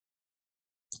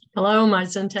Hello, my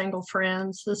Zentangle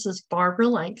friends. This is Barbara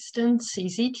Langston,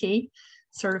 CZT,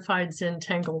 Certified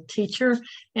Zentangle Teacher,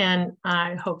 and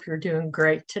I hope you're doing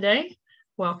great today.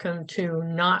 Welcome to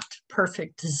Not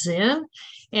Perfect Zen.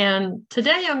 And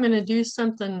today I'm going to do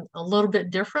something a little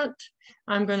bit different.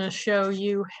 I'm going to show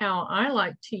you how I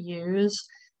like to use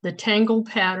the Tangle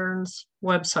Patterns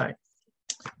website.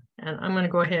 And I'm going to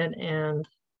go ahead and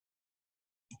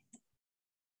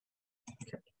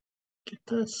get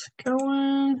this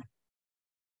going.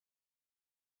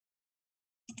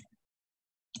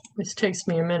 This takes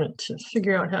me a minute to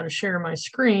figure out how to share my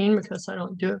screen because I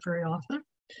don't do it very often.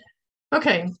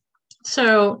 Okay,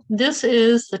 so this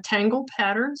is the Tangle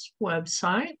Patterns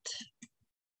website.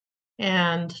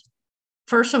 And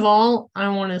first of all, I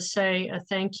want to say a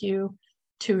thank you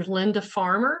to Linda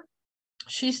Farmer.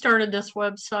 She started this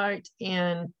website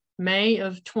in May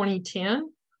of 2010,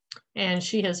 and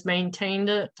she has maintained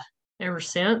it ever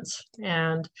since.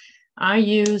 And I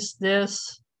use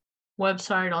this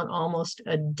website on almost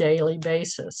a daily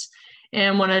basis.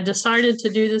 And when I decided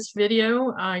to do this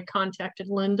video, I contacted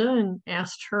Linda and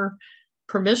asked her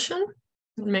permission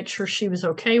and make sure she was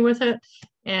okay with it.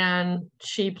 And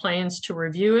she plans to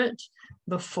review it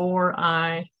before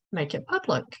I make it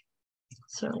public.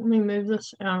 So let me move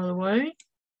this out of the way.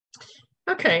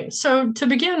 Okay, so to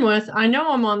begin with, I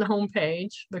know I'm on the home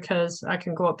page because I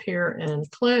can go up here and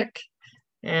click,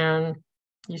 and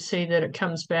you see that it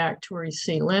comes back to where you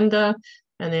see Linda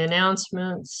and the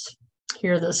announcements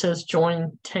here that says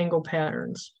join Tangle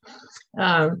Patterns.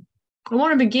 I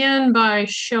want to begin by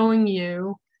showing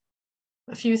you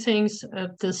a few things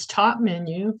at this top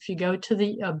menu. If you go to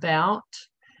the About,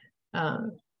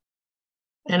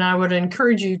 and I would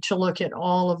encourage you to look at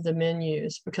all of the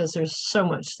menus because there's so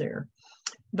much there.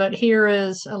 But here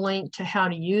is a link to how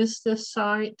to use this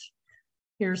site.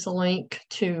 Here's a link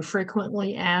to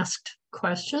frequently asked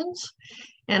questions.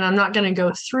 And I'm not going to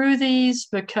go through these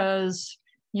because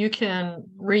you can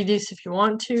read these if you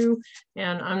want to.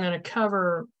 And I'm going to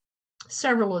cover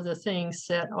several of the things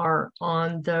that are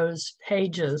on those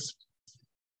pages.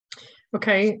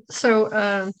 Okay,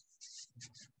 so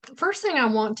first thing I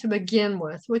want to begin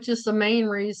with, which is the main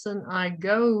reason I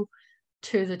go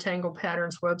to the Tangle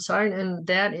Patterns website, and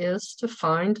that is to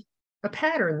find a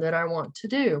pattern that I want to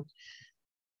do.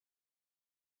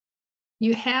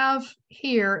 You have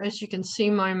here, as you can see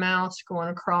my mouse going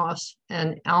across,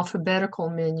 an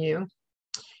alphabetical menu.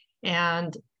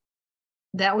 And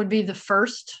that would be the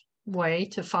first way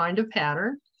to find a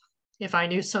pattern. If I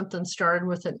knew something started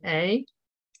with an A,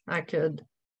 I could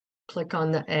click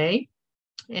on the A,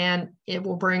 and it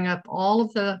will bring up all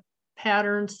of the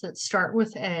patterns that start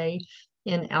with A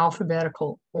in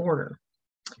alphabetical order.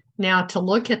 Now, to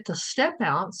look at the step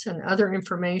outs and other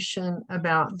information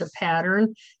about the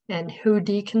pattern and who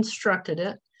deconstructed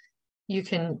it, you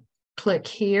can click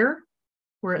here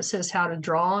where it says how to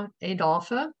draw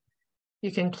Adolpha.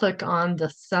 You can click on the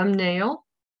thumbnail.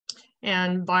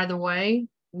 And by the way,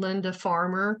 Linda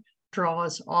Farmer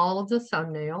draws all of the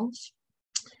thumbnails.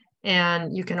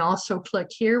 And you can also click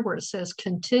here where it says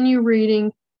continue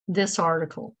reading this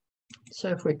article. So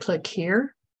if we click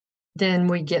here, then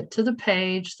we get to the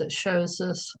page that shows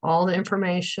us all the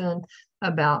information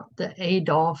about the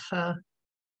Adolpha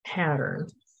pattern.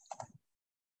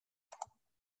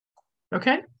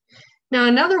 Okay, now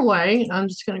another way, I'm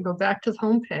just going to go back to the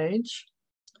home page.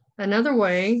 Another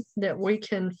way that we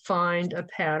can find a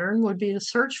pattern would be to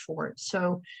search for it.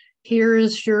 So here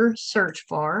is your search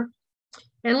bar.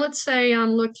 And let's say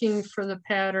I'm looking for the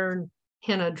pattern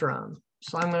henna drum.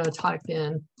 So I'm going to type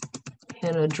in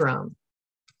henna drum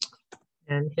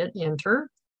and hit enter.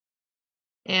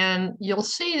 And you'll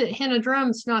see that henna drum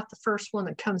is not the first one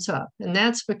that comes up. And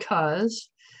that's because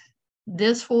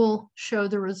this will show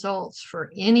the results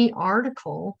for any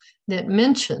article that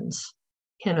mentions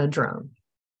henna drum.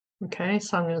 Okay,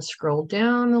 so I'm going to scroll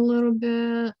down a little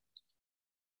bit.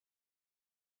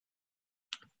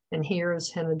 And here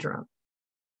is henna drum.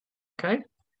 Okay.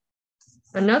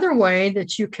 Another way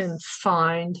that you can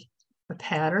find a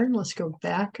pattern, let's go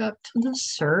back up to the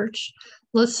search.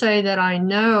 Let's say that I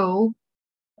know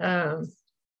that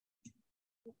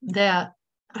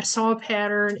I saw a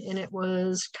pattern and it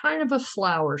was kind of a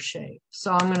flower shape.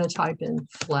 So I'm going to type in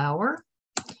flower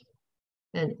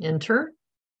and enter.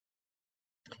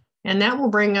 And that will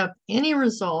bring up any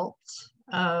results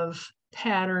of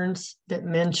patterns that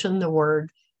mention the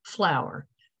word flower.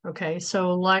 Okay,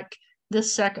 so like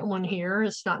this second one here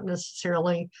is not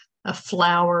necessarily a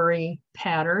flowery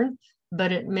pattern,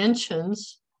 but it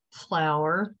mentions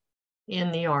flower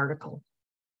in the article.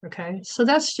 Okay, so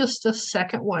that's just a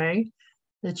second way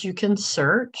that you can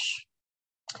search.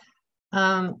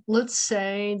 Let's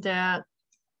say that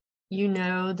you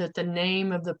know that the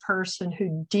name of the person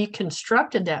who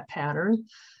deconstructed that pattern,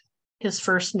 his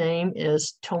first name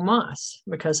is Tomas,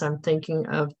 because I'm thinking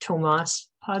of Tomas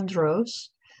Padros.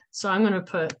 So I'm going to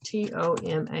put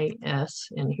Tomas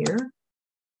in here.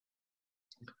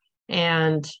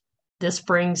 And this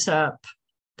brings up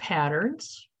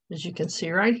patterns, as you can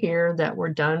see right here, that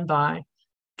were done by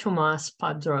Tomas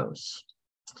Padros.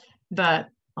 But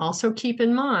also keep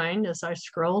in mind, as I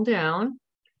scroll down,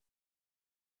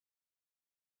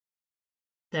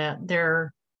 that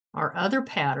there are other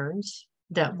patterns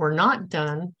that were not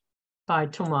done by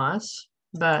Tomas,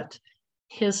 but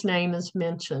his name is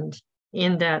mentioned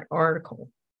in that article.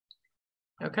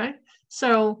 Okay,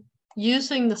 so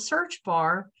using the search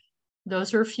bar,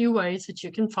 those are a few ways that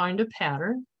you can find a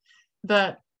pattern,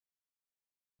 but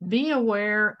be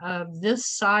aware of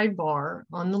this sidebar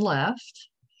on the left.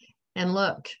 And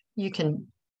look, you can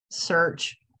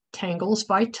search tangles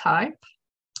by type.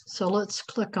 So let's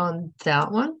click on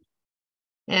that one.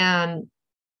 And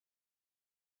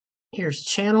here's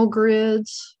channel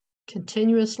grids,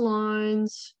 continuous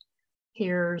lines.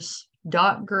 Here's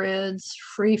dot grids,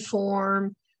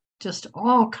 freeform, just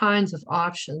all kinds of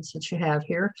options that you have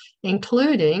here,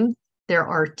 including there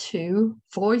are 2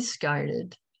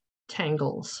 voice-guided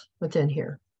tangles within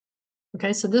here.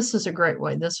 Okay, so this is a great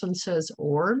way. This one says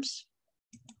orbs.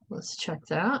 Let's check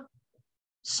that.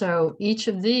 So each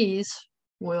of these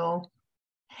will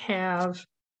have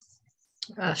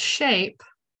a shape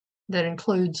that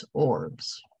includes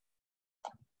orbs.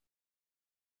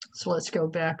 So let's go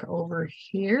back over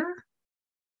here.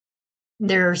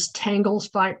 There's tangles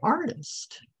by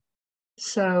artist.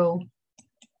 So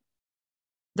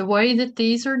the way that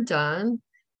these are done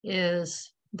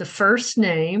is the first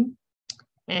name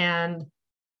and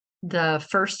the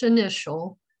first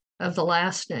initial of the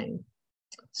last name.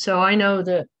 So I know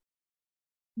that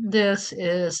this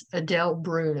is Adele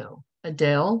Bruno,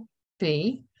 Adele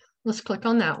B. Let's click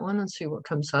on that one and see what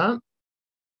comes up.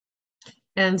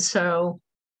 And so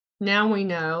now we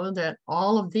know that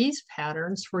all of these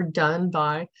patterns were done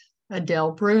by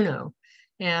Adele Bruno.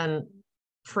 And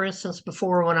for instance,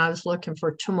 before when I was looking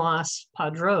for Tomas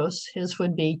Padros, his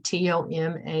would be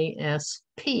Tomasp,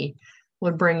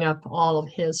 would bring up all of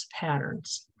his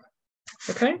patterns.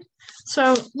 Okay,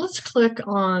 so let's click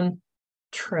on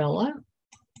Trello.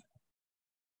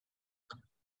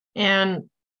 And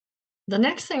the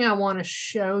next thing I want to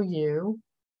show you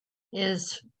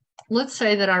is, let's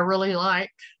say that I really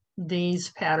like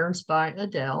these patterns by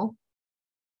Adele.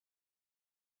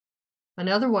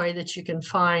 Another way that you can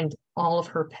find all of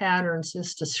her patterns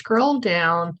is to scroll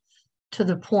down to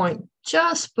the point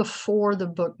just before the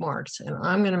bookmarks. And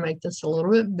I'm going to make this a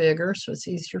little bit bigger so it's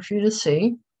easier for you to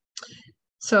see.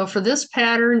 So for this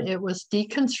pattern, it was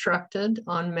deconstructed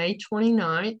on May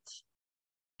 29th,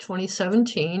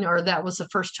 2017, or that was the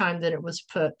first time that it was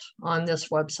put on this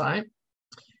website.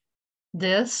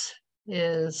 This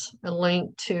is a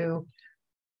link to,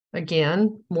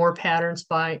 again, more patterns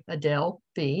by Adele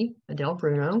B, Adele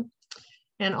Bruno.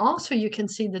 And also you can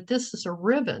see that this is a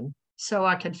ribbon, so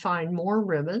I could find more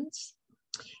ribbons.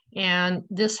 And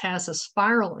this has a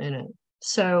spiral in it.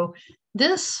 So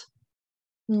this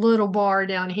little bar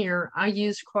down here I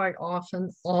use quite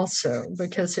often also,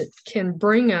 because it can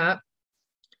bring up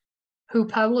who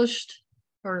published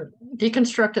or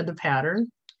deconstructed the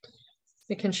pattern.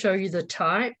 It can show you the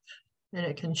type, and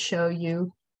it can show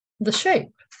you the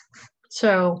shape.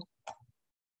 So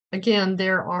again,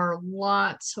 there are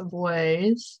lots of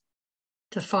ways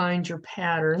to find your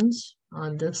patterns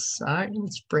on this site.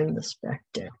 Let's bring this back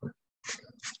down.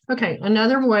 Okay,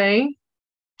 another way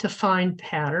to find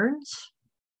patterns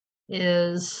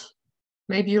is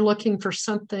maybe you're looking for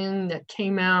something that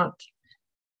came out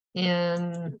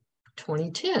in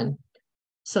 2010.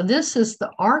 So this is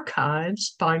the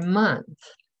archives by month.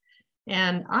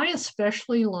 And I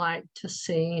especially like to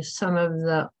see some of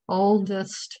the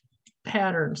oldest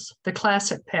patterns, the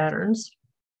classic patterns.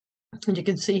 And you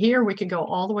can see here, we could go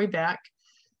all the way back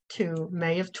to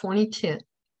May of 2010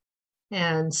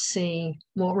 and see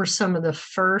what were some of the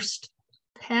first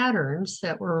patterns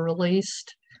that were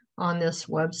released on this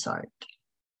website.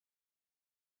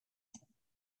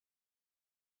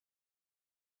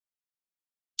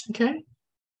 Okay.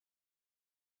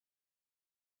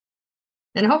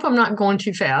 And I hope I'm not going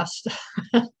too fast,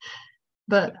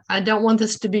 but I don't want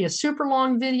this to be a super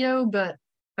long video, but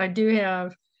I do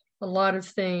have a lot of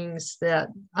things that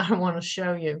I want to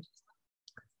show you.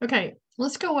 Okay,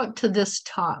 let's go up to this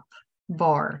top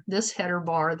bar, this header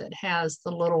bar that has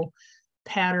the little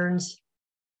patterns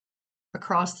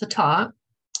across the top.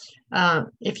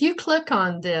 If you click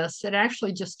on this, it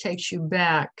actually just takes you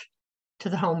back to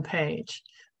the home page.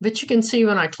 But you can see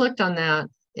when I clicked on that,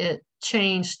 it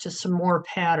changed to some more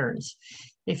patterns.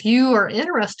 If you are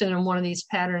interested in one of these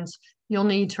patterns, you'll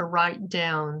need to write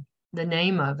down the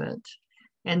name of it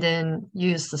and then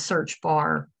use the search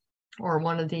bar or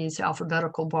one of these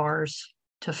alphabetical bars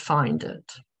to find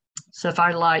it. So if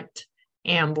I liked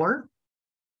Ambler,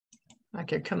 I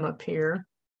could come up here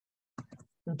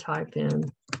and type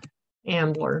in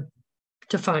Ambler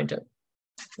to find it.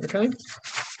 Okay.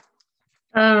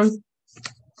 I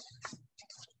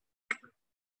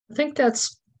think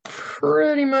that's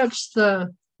pretty much the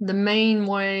main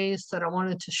ways that I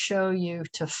wanted to show you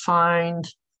to find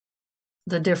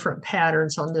the different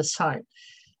patterns on this site.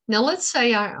 Now, let's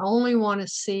say I only want to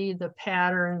see the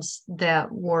patterns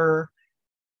that were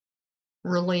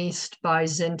released by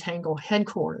Zentangle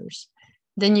headquarters.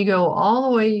 Then you go all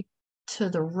the way to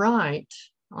the right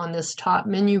on this top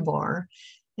menu bar,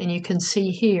 and you can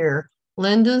see here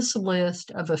Linda's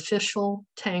list of official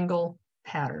Tangle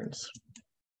patterns.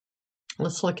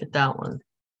 Let's look at that one.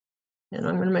 And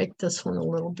I'm going to make this one a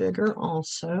little bigger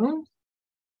also.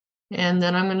 And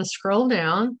then I'm going to scroll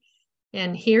down,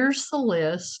 and here's the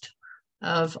list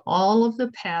of all of the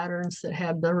patterns that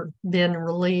have been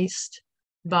released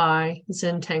by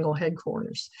Zentangle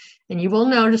headquarters. And you will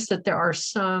notice that there are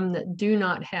some that do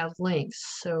not have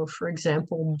links. So for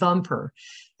example, bumper,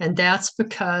 and that's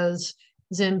because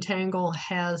Zentangle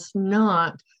has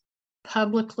not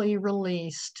publicly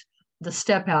released the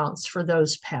step outs for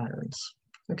those patterns,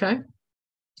 okay?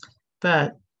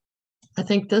 But I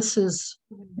think this is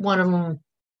one of them,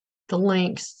 the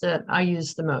links that I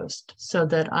use the most so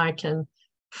that I can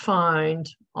find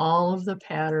all of the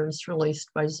patterns released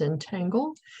by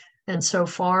Zentangle. And so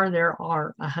far there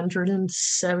are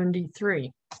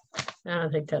 173. And I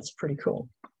think that's pretty cool.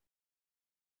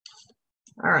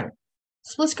 All right,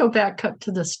 so let's go back up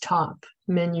to this top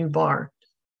menu bar.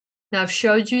 Now I've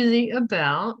showed you the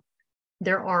about.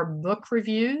 There are book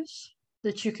reviews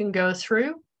that you can go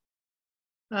through.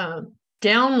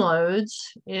 Downloads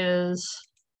is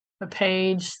a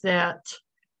page that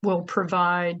will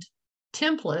provide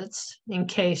templates in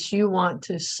case you want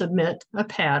to submit a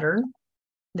pattern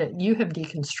that you have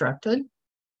deconstructed.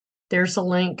 There's a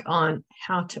link on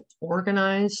how to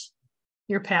organize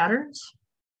your patterns.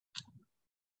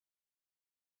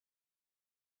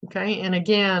 Okay, and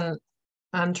again,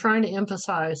 I'm trying to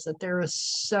emphasize that there is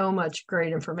so much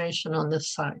great information on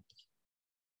this site.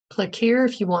 Click here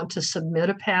if you want to submit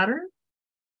a pattern.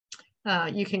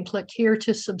 You can click here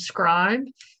to subscribe,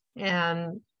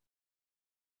 and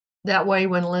that way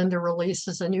when Linda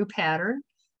releases a new pattern,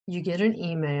 you get an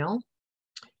email.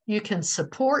 You can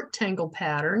support Tangle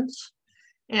patterns,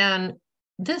 and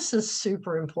this is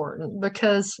super important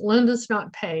because Linda's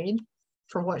not paid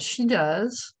for what she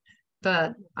does,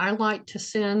 but I like to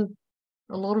send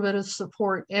a little bit of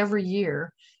support every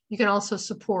year. You can also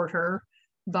support her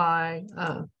by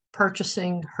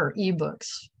purchasing her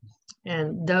ebooks.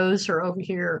 And those are over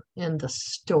here in the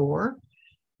store.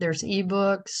 There's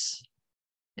ebooks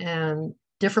and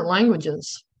different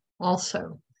languages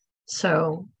also.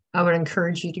 So I would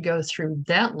encourage you to go through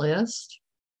that list.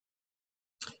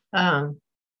 The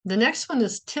next one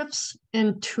is tips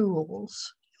and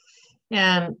tools.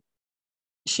 And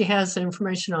she has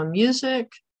information on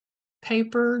music,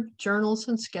 paper, journals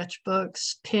and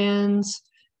sketchbooks, pens,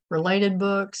 related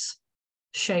books,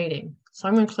 shading. So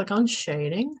I'm going to click on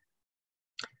shading.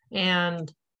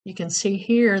 And you can see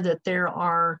here that there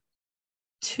are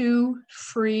 2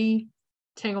 free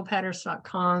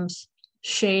tanglepatterns.com's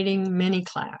shading mini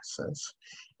classes.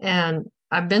 And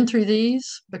I've been through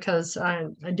these because I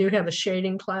do have a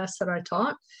shading class that I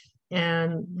taught,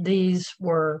 and these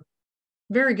were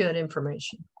very good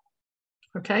information.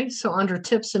 Okay, so under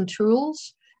tips and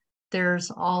tools, there's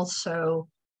also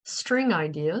string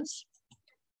ideas.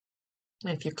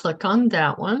 If you click on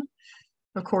that one,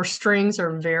 of course, strings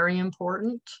are very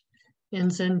important in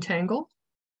Zentangle.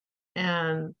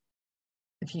 And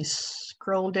if you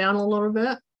scroll down a little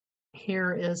bit,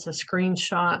 here is a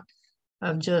screenshot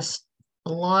of just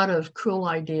a lot of cool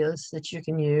ideas that you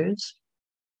can use.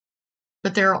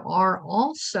 But there are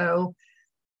also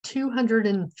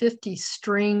 250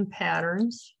 string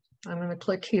patterns. I'm going to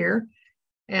click here,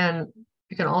 and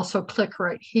you can also click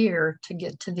right here to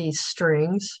get to these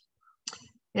strings.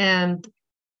 And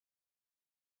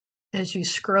as you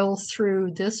scroll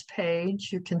through this page,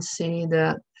 you can see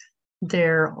that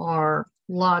there are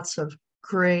lots of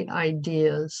great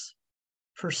ideas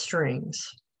for strings.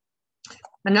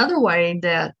 Another way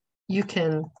that you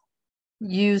can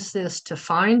use this to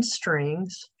find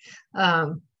strings,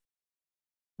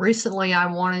 recently I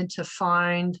wanted to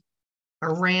find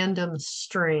a random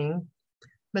string,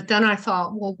 but then I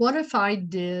thought, well, what if I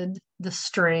did the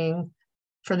string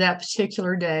for that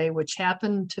particular day, which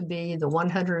happened to be the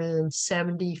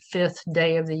 175th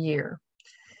day of the year?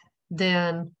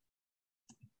 Then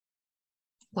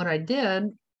what I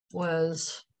did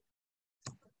was,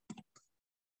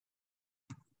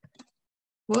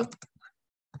 whoop,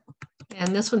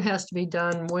 and this one has to be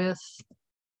done with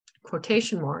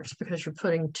quotation marks because you're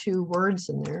putting two words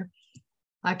in there.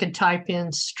 I could type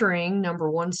in string number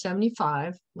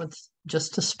 175 with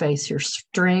just a space here,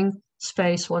 string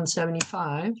space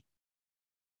 175.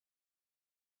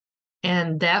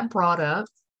 And that brought up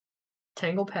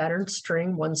Tangle pattern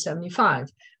string 175,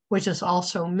 which is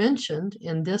also mentioned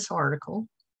in this article.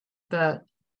 But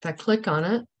if I click on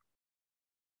it,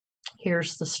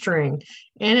 here's the string.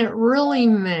 And it really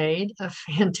made a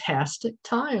fantastic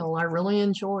tile. I really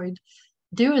enjoyed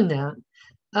doing that.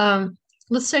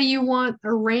 Let's say you want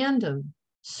a random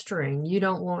string. You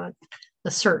don't want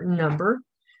a certain number.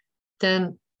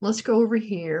 Then let's go over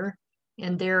here,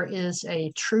 and there is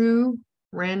a true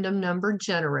random number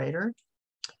generator.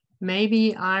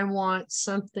 Maybe I want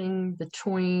something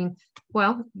between,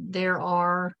 well, there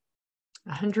are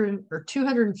 100 or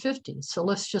 250. So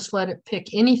let's just let it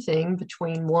pick anything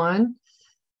between 1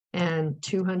 and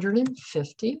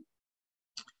 250.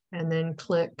 And then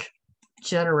click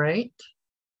generate.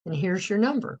 And here's your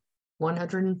number,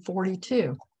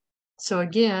 142. So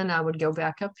again, I would go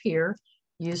back up here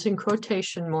using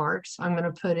quotation marks. I'm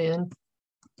going to put in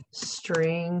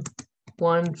string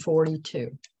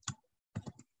 142.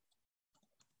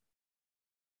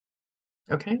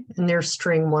 Okay, and there's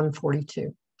string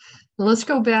 142. Now let's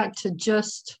go back to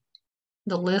just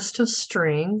the list of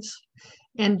strings.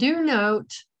 And do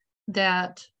note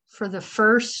that for the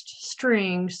first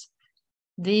strings,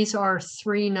 these are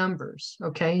 3 numbers,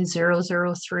 okay?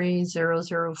 003,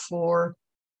 004.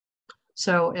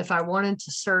 So if I wanted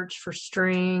to search for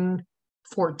string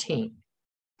 14,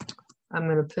 I'm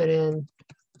going to put in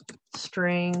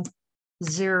string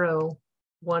 014.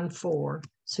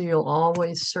 So you'll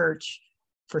always search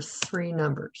for 3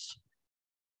 numbers,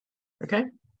 okay?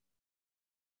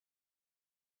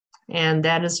 And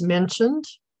that is mentioned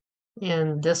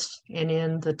in this and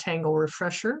in the Tangle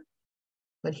refresher.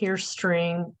 But here's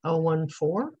string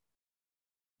 014,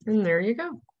 and there you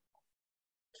go.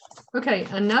 Okay,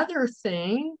 another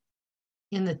thing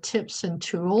in the tips and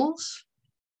tools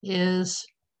is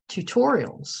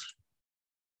tutorials.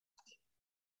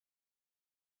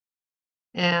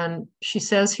 And she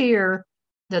says here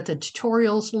that the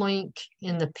tutorials link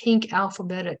in the pink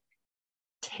alphabetic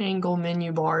Tangle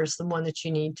menu bar is the one that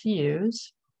you need to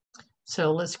use.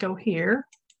 So let's go here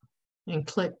and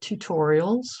click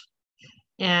tutorials.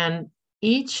 And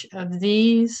each of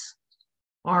these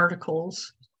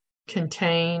articles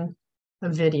contain a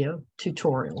video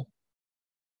tutorial.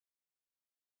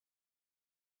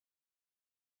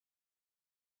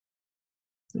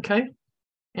 Okay,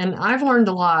 and I've learned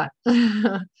a lot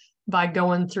by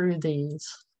going through these.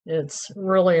 It's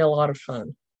really a lot of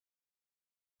fun.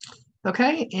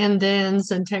 Okay, and then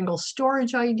Zentangle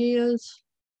storage ideas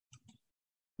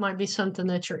might be something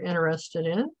that you're interested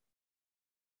in.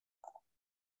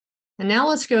 And now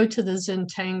let's go to the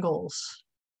Zentangles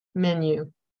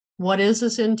menu. What is a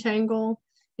Zentangle?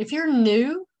 If you're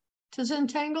new to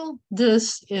Zentangle,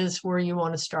 this is where you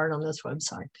want to start on this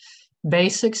website.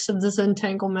 Basics of the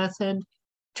Zentangle method,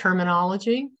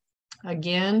 terminology,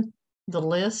 again, the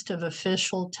list of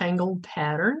official Tangle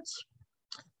patterns,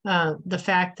 the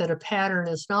fact that a pattern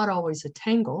is not always a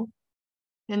tangle,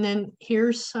 and then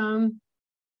here's some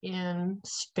in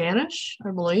Spanish, I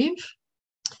believe.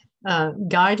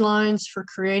 Guidelines for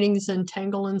creating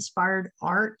Zentangle-inspired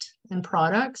art and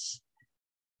products,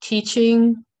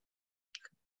 teaching,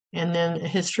 and then a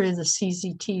history of the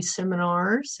CZT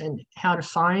seminars and how to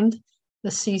find the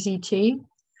CZT.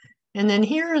 And then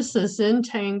here is the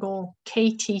Zentangle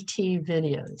KTT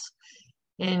videos.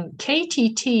 And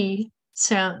KTT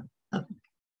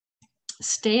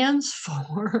stands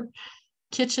for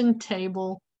Kitchen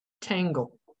Table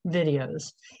Tangle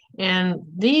videos. And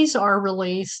these are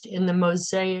released in the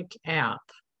Mosaic app,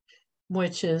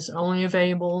 which is only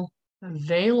available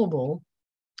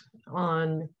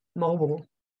on mobile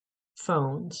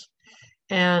phones.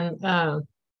 And if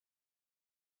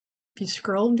you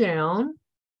scroll down,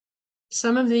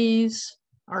 some of these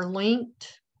are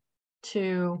linked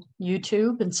to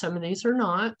YouTube and some of these are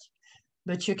not,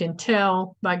 but you can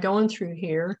tell by going through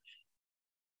here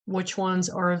which ones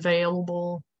are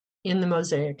available in the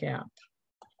Mosaic app.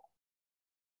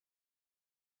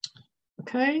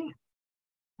 Okay,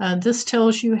 This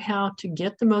tells you how to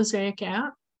get the Mosaic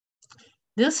app.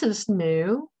 This is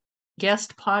new,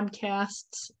 guest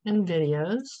podcasts and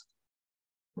videos.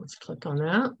 Let's click on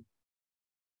that.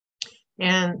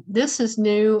 And this is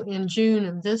new in June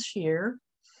of this year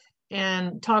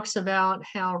and talks about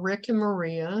how Rick and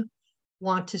Maria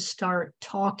want to start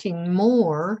talking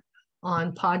more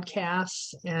on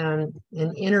podcasts and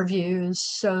in interviews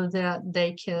so that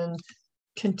they can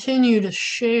continue to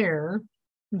share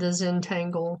the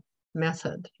Zentangle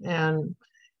method. And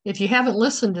if you haven't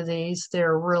listened to these,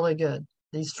 they're really good.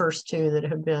 These first two that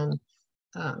have been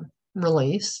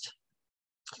released.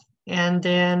 And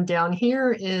then down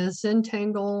here is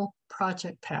Zentangle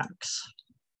project packs.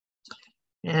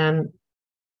 And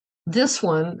this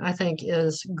one, I think,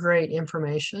 is great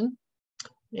information.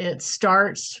 It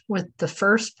starts with the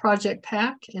first project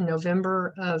pack in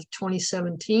November of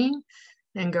 2017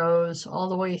 and goes all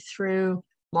the way through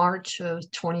March of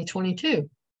 2022.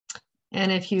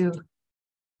 And if you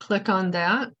click on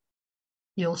that,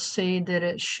 you'll see that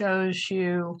it shows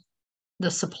you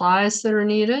the supplies that are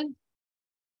needed.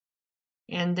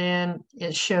 And then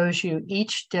it shows you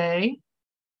each day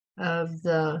of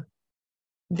the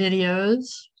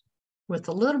videos with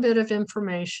a little bit of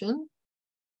information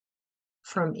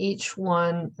from each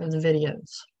one of the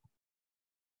videos.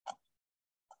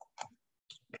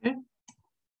 Okay.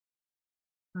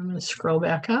 I'm going to scroll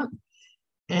back up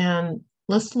and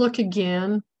let's look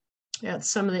again at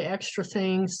some of the extra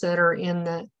things that are in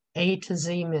the A to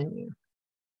Z menu.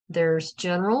 There's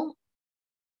general,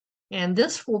 and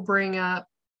this will bring up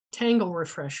Tangle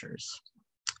refreshers.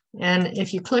 And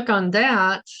if you click on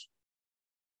that,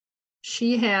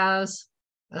 she has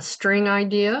a string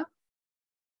idea,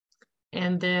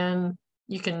 and then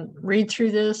you can read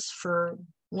through this for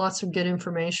lots of good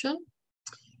information.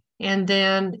 And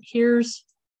then here's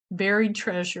buried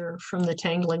treasure from the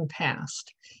tangling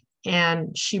past.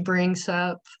 And she brings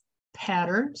up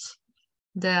patterns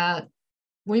that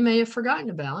we may have forgotten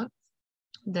about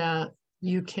that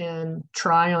you can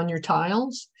try on your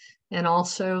tiles. And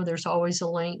also there's always a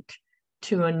link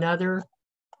to another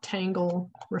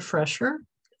Tangle refresher.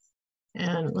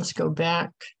 And let's go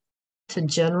back to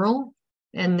general.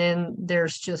 And then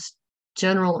there's just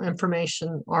general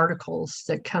information articles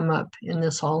that come up in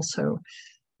this also.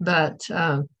 But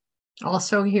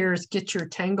also here's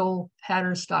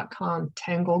getyourtanglepatterns.com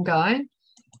Tangle guide.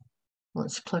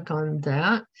 Let's click on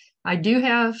that. I do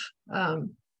have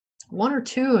one or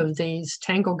two of these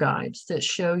Tangle guides that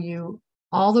show you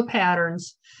all the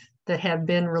patterns that have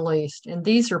been released. And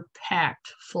these are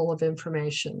packed full of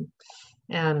information.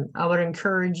 And I would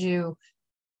encourage you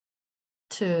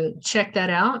to check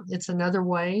that out. It's another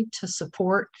way to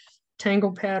support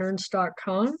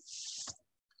tanglepatterns.com.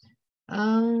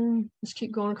 Let's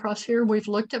keep going across here. We've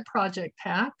looked at project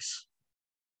packs,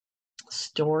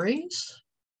 stories,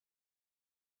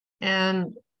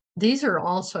 and these are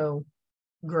also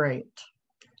great.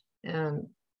 And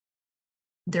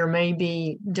there may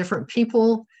be different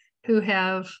people who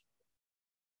have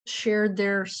shared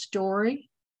their story,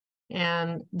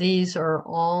 and these are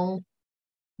all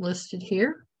listed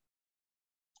here.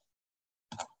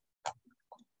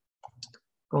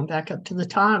 Going back up to the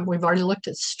top, we've already looked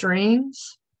at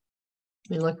strings.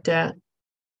 We looked at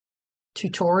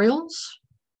tutorials,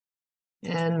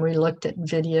 and we looked at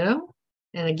video.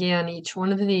 And again, each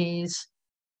one of these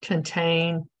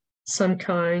contain some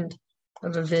kind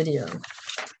of a video.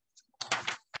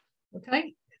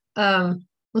 Okay,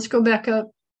 let's go back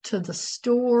up to the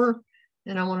store,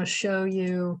 and I want to show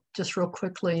you just real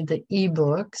quickly the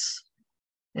ebooks.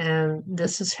 And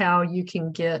this is how you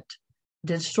can get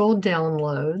digital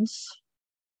downloads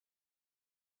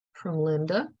from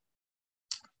Linda.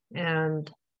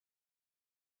 And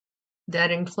that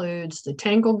includes the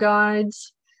Tangle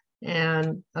guides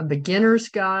and a beginner's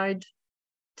guide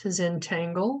to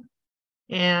Zentangle.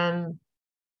 And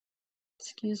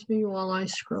excuse me while I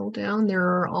scroll down, there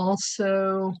are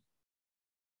also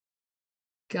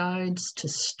guides to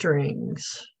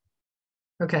strings.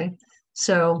 Okay,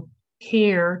 so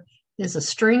here is a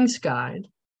strings guide,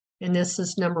 and this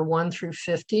is number 1 through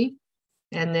 50.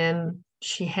 And then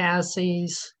she has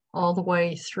these all the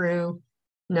way through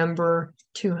number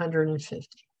 250.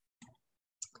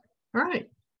 All right,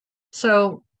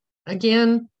 so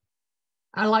again,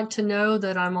 I like to know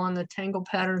that I'm on the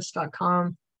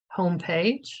tanglepatterns.com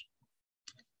homepage.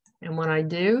 And when I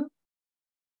do,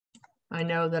 I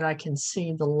know that I can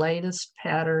see the latest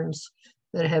patterns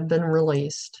that have been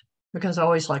released, because I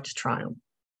always like to try them.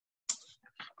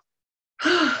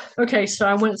 Okay, so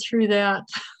I went through that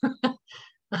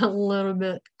a little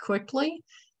bit quickly,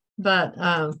 but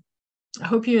I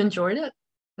hope you enjoyed it.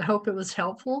 I hope it was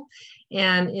helpful.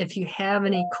 And if you have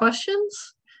any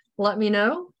questions, let me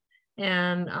know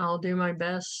and I'll do my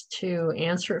best to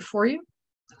answer it for you.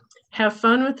 Have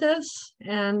fun with this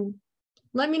and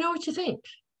let me know what you think.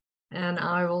 And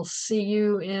I will see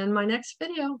you in my next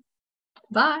video.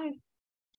 Bye.